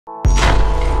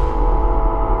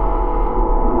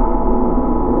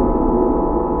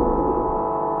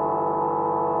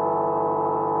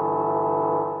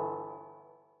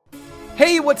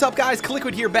what's up guys?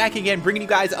 Kliquid here, back again, bringing you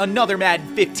guys another Madden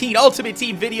 15 Ultimate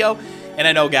Team video. And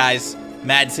I know guys,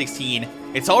 Madden 16,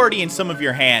 it's already in some of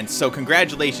your hands, so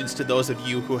congratulations to those of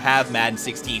you who have Madden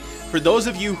 16. For those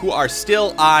of you who are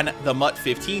still on the MUT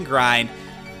 15 grind,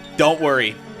 don't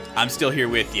worry, I'm still here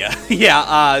with you.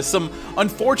 Yeah, some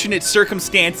unfortunate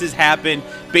circumstances happened.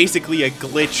 Basically, a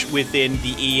glitch within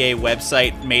the EA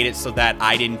website made it so that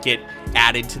I didn't get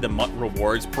added to the MUT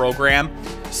rewards program.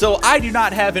 So I do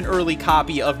not have an early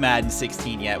copy of Madden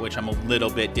 16 yet, which I'm a little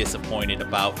bit disappointed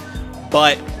about.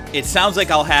 But it sounds like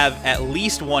I'll have at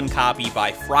least one copy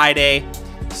by Friday.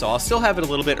 So I'll still have it a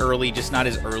little bit early, just not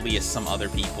as early as some other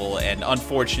people. And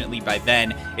unfortunately, by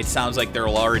then, it sounds like there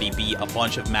will already be a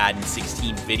bunch of Madden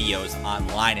 16 videos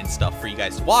online and stuff for you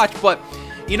guys to watch. But,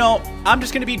 you know, I'm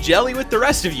just going to be jelly with the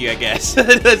rest of you, I guess.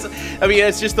 I mean,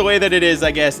 it's just the way that it is,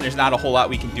 I guess, and there's not a whole lot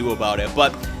we can do about it.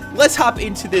 But let's hop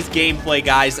into this gameplay,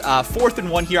 guys. 4th and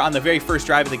 1 here on the very first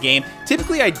drive of the game.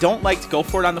 Typically, I don't like to go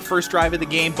for it on the first drive of the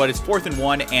game, but it's 4th and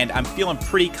 1, and I'm feeling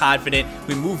pretty confident.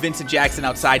 We move Vincent Jackson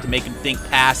outside to make him think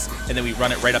pass, and then we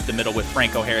run it right up the middle with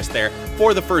Franco Harris there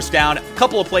for the first down. A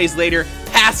couple of plays later,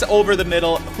 pass over the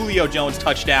middle, Julio Jones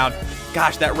touchdown.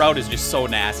 Gosh, that route is just so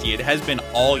nasty. It has been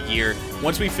all year.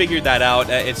 Once we figured that out,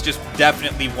 it's just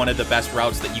definitely one of the best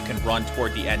routes that you can run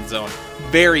toward the end zone.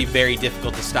 Very, very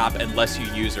difficult to stop unless you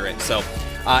user it. So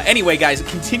anyway, guys,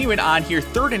 continuing on here,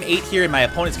 3rd and 8 here, and my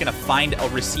opponent's going to find a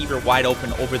receiver wide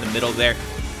open over the middle there.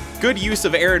 Good use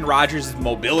of Aaron Rodgers'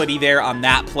 mobility there on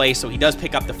that play, so he does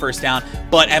pick up the first down,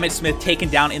 but Emmitt Smith taken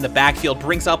down in the backfield,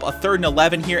 brings up a 3rd and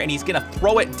 11 here, and he's going to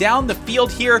throw it down the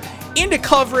field here into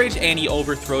coverage, and he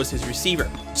overthrows his receiver.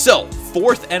 So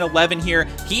 4th and 11 here,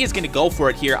 he is going to go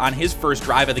for it here on his first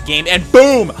drive of the game, and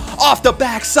boom, off the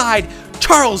backside,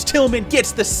 Charles Tillman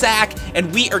gets the sack,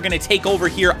 and we are going to take over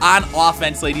here on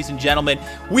offense, ladies and gentlemen.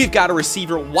 We've got a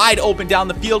receiver wide open down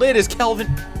the field. It is Kelvin.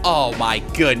 Oh, my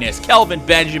goodness. Kelvin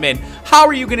Benjamin. How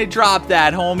are you going to drop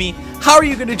that, homie? How are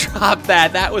you going to drop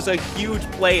that? That was a huge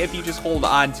play if you just hold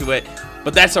on to it.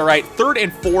 But that's all right. 3rd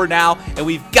and 4 now, and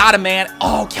we've got a man.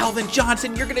 Oh, Kelvin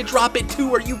Johnson, you're going to drop it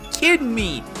too. Are you kidding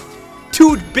me?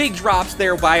 2 big drops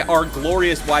there by our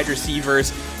glorious wide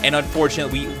receivers, and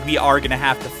unfortunately, we are going to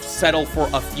have to settle for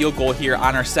a field goal here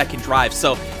on our second drive.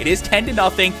 So it is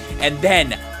 10-0, and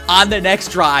then on the next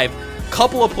drive,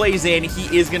 couple of plays in,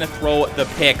 he is going to throw the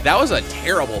pick. That was a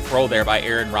terrible throw there by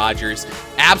Aaron Rodgers.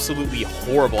 Absolutely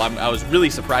horrible. I was really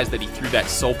surprised that he threw that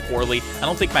so poorly. I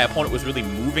don't think my opponent was really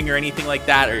moving or anything like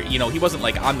that, or, you know, he wasn't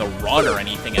like on the run or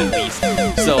anything at least.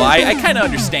 So I kind of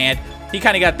understand. He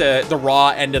kind of got the raw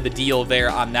end of the deal there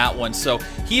on that one. So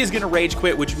he is going to rage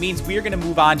quit, which means we are going to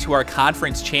move on to our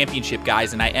conference championship,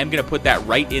 guys. And I am going to put that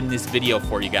right in this video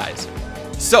for you guys.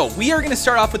 So we are going to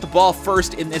start off with the ball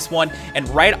first in this one, and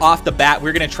right off the bat,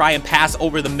 we're going to try and pass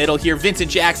over the middle here.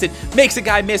 Vincent Jackson makes a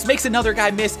guy miss, makes another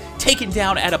guy miss, taken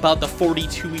down at about the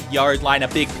 42-yard line. A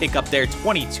big pickup there,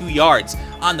 22 yards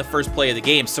on the first play of the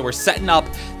game. So we're setting up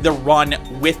the run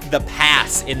with the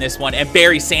pass in this one, and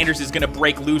Barry Sanders is going to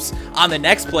break loose on the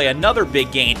next play. Another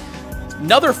big gain.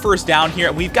 Another first down here,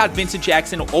 and we've got Vincent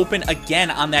Jackson open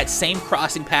again on that same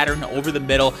crossing pattern over the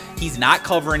middle. He's not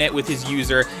covering it with his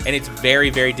user, and it's very,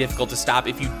 very difficult to stop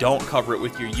if you don't cover it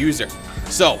with your user.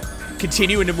 So,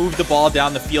 continuing to move the ball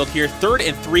down the field here, 3rd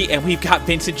and 3, and we've got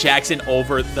Vincent Jackson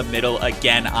over the middle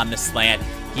again on the slant.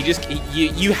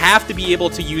 You have to be able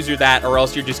to user that, or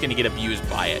else you're just going to get abused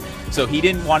by it. So he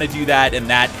didn't want to do that, and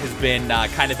that has been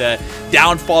kind of the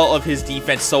downfall of his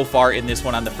defense so far in this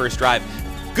one on the first drive.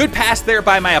 Good pass there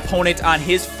by my opponent on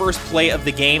his first play of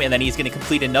the game, and then he's going to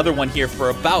complete another one here for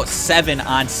about 7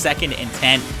 on 2nd and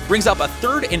 10. Brings up a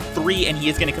 3rd and 3, and he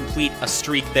is going to complete a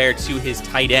streak there to his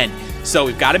tight end. So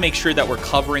we've got to make sure that we're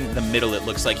covering the middle, it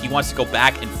looks like. He wants to go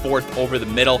back and forth over the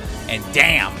middle, and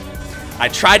damn, I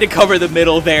tried to cover the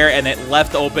middle there, and it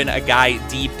left open a guy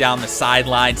deep down the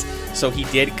sidelines. So he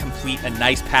did complete a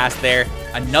nice pass there.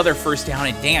 Another first down,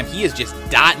 and damn, he is just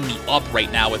dotting me up right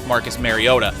now with Marcus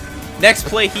Mariota. Next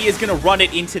play, he is going to run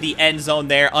it into the end zone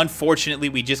there. Unfortunately,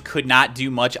 we just could not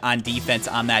do much on defense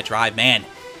on that drive. Man,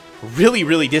 really,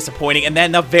 really disappointing. And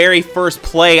then the very first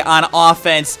play on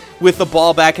offense with the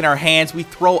ball back in our hands, we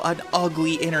throw an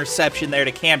ugly interception there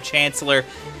to Cam Chancellor.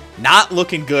 Not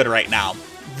looking good right now.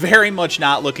 Very much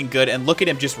not looking good, and look at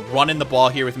him just running the ball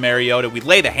here with Mariota. We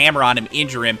lay the hammer on him,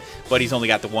 injure him, but he's only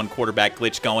got the one quarterback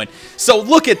glitch going. So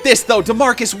look at this, though.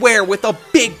 DeMarcus Ware with a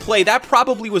big play. That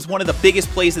probably was one of the biggest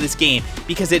plays of this game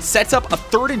because it sets up a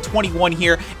 3rd and 21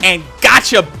 here, and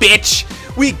gotcha, bitch!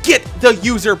 We get the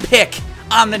user pick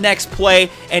on the next play,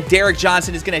 and Derek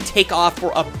Johnson is going to take off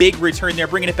for a big return there,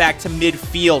 bringing it back to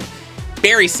midfield.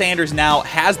 Barry Sanders now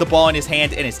has the ball in his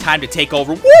hand, and it's time to take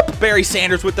over. Whoop! Barry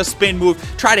Sanders with the spin move.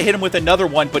 Try to hit him with another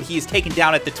one, but he is taken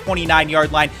down at the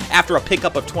 29-yard line after a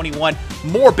pickup of 21.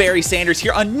 More Barry Sanders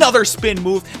here. Another spin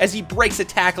move as he breaks a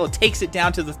tackle. It takes it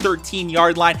down to the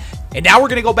 13-yard line. And now we're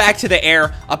going to go back to the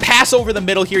air. A pass over the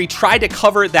middle here. He tried to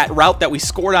cover that route that we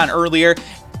scored on earlier,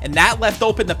 and that left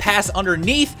open the pass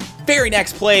underneath. Very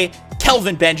next play,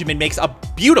 Kelvin Benjamin makes a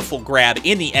beautiful grab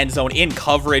in the end zone in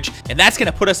coverage, and that's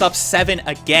going to put us up 7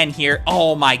 again here.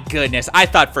 Oh my goodness, I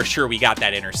thought for sure we got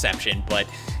that interception, but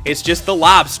it's just the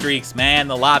lob streaks, man.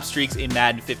 The lob streaks in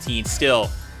Madden 15 still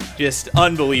just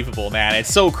unbelievable, man.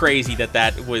 It's so crazy that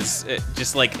that was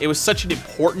just like, it was such an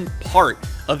important part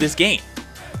of this game.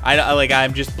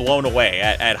 I'm just blown away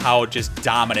at how just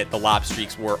dominant the lob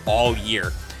streaks were all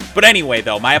year. But anyway,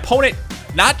 though, my opponent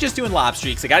not just doing lob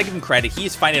streaks. I got to give him credit. He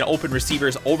is finding open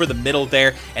receivers over the middle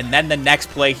there. And then the next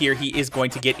play here, he is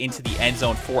going to get into the end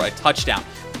zone for a touchdown.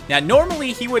 Now,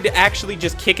 normally he would actually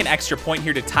just kick an extra point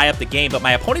here to tie up the game, but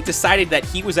my opponent decided that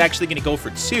he was actually going to go for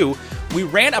 2. We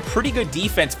ran a pretty good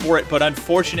defense for it, but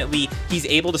unfortunately, he's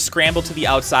able to scramble to the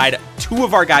outside. 2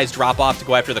 of our guys drop off to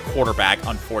go after the quarterback,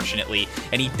 unfortunately,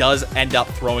 and he does end up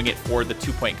throwing it for the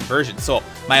 2-point conversion. So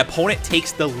my opponent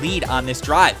takes the lead on this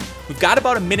drive. We've got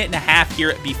about a minute and a half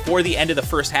here before the end of the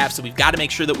first half, so we've got to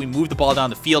make sure that we move the ball down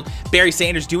the field. Barry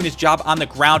Sanders doing his job on the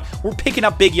ground. We're picking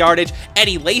up big yardage.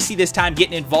 Eddie Lacy this time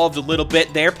getting involved a little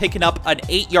bit there, picking up an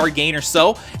 8-yard gain or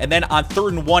so. And then on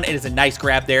 3rd and 1, it is a nice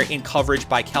grab there in coverage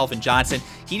by Calvin Johnson.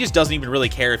 He just doesn't even really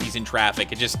care if he's in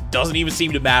traffic. It just doesn't even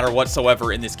seem to matter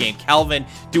whatsoever in this game. Calvin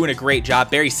doing a great job.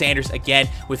 Barry Sanders again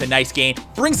with a nice gain.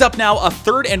 Brings up now a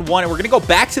 3rd and 1, and we're going to go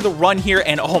back to the run here.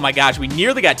 And oh my gosh, we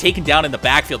nearly got taken down in the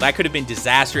backfield. That could have been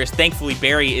disastrous. Thankfully,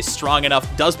 Barry is strong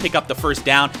enough, does pick up the first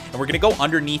down, and we're going to go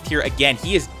underneath here again.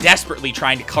 He is desperately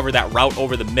trying to cover that route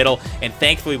over the middle, and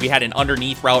thankfully we had an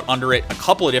underneath route under it a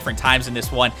couple of different times in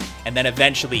this one. And then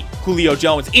eventually Julio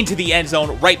Jones into the end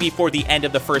zone right before the end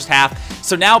of the first half.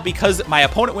 So now, because my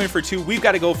opponent went for 2, we've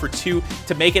got to go for 2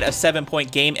 to make it a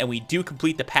 7-point game, and we do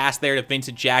complete the pass there to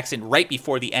Vincent Jackson right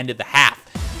before the end of the half.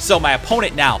 So my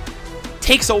opponent now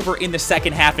takes over in the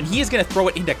second half, and he is going to throw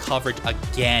it into coverage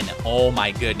again. Oh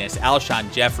my goodness.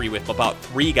 Alshon Jeffrey with about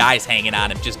 3 guys hanging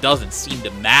on him just doesn't seem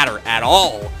to matter at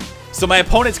all. So my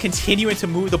opponent's continuing to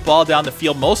move the ball down the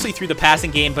field, mostly through the passing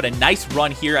game, but a nice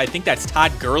run here. I think that's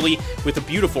Todd Gurley with a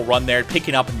beautiful run there,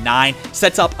 picking up 9,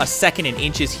 sets up a 2nd and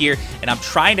inches here, and I'm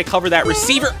trying to cover that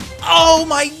receiver. Oh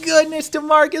my goodness,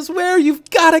 DeMarcus Ware, you've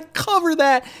got to cover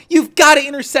that. You've got to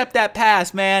intercept that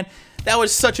pass, man. That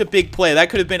was such a big play. That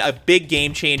could have been a big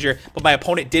game changer, but my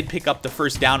opponent did pick up the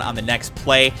first down on the next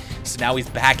play. So now he's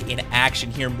back in action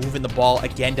here, moving the ball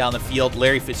again down the field.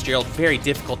 Larry Fitzgerald, very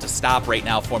difficult to stop right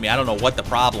now for me. I don't know what the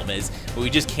problem is, but we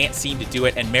just can't seem to do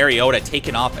it. And Mariota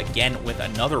taking off again with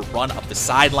another run up the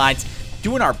sidelines.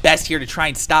 Doing our best here to try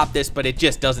and stop this, but it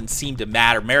just doesn't seem to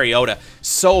matter. Mariota,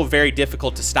 so very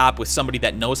difficult to stop with somebody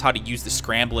that knows how to use the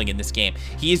scrambling in this game.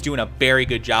 He is doing a very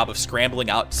good job of scrambling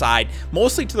outside,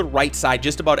 mostly to the right side,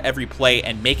 just about every play,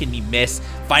 and making me miss,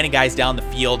 finding guys down the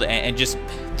field, and just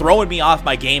throwing me off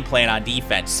my game plan on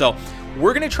defense. So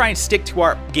we're going to try and stick to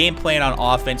our game plan on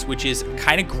offense, which is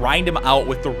kind of grind them out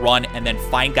with the run and then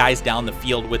find guys down the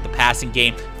field with the passing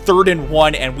game. 3rd and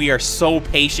 1, and we are so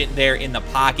patient there in the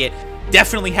pocket.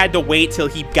 Definitely had to wait till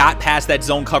he got past that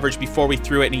zone coverage before we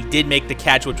threw it, and he did make the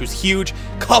catch, which was huge.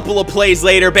 Couple of plays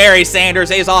later, Barry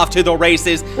Sanders is off to the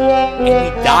races, and we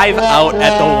dive out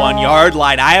at the 1-yard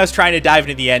line. I was trying to dive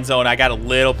into the end zone. I got a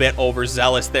little bit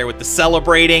overzealous there with the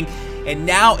celebrating, and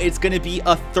now it's going to be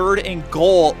a 3rd and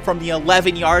goal from the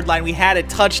 11-yard line. We had a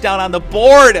touchdown on the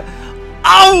board.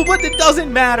 Oh, but it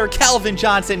doesn't matter. Calvin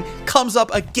Johnson comes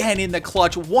up again in the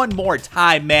clutch one more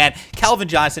time, man. Calvin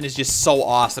Johnson is just so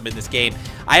awesome in this game.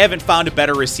 I haven't found a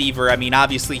better receiver. I mean,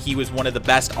 obviously, he was one of the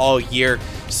best all year,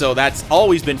 so that's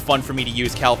always been fun for me to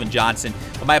use Calvin Johnson.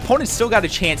 But my opponent's still got a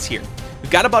chance here.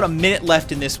 We've got about a minute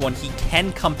left in this one. He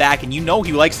can come back, and you know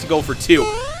he likes to go for 2.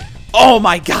 Oh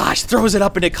my gosh, throws it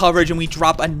up into coverage, and we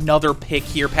drop another pick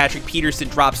here. Patrick Peterson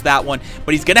drops that one,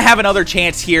 but he's going to have another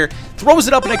chance here. Throws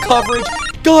it up into coverage.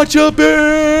 Gotcha,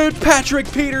 bid!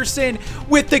 Patrick Peterson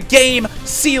with the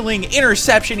game-sealing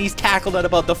interception. He's tackled at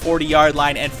about the 40-yard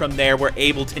line, and from there, we're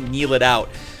able to kneel it out.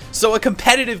 So a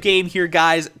competitive game here,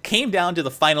 guys. Came down to the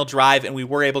final drive, and we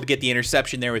were able to get the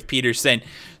interception there with Peterson.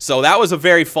 So that was a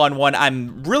very fun one.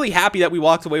 I'm really happy that we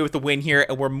walked away with the win here,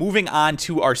 and we're moving on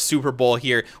to our Super Bowl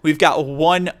here. We've got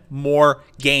one more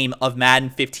game of Madden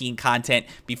 15 content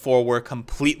before we're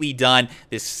completely done.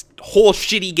 This whole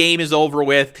shitty game is over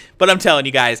with, but I'm telling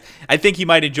you guys, I think you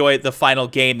might enjoy the final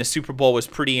game. The Super Bowl was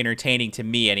pretty entertaining to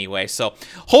me anyway, so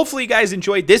hopefully you guys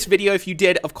enjoyed this video. If you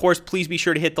did, of course, please be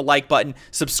sure to hit the like button,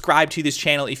 subscribe to this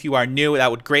channel if you are new.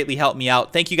 That would greatly help me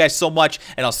out. Thank you guys so much,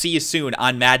 and I'll see you soon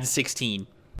on Madden 16.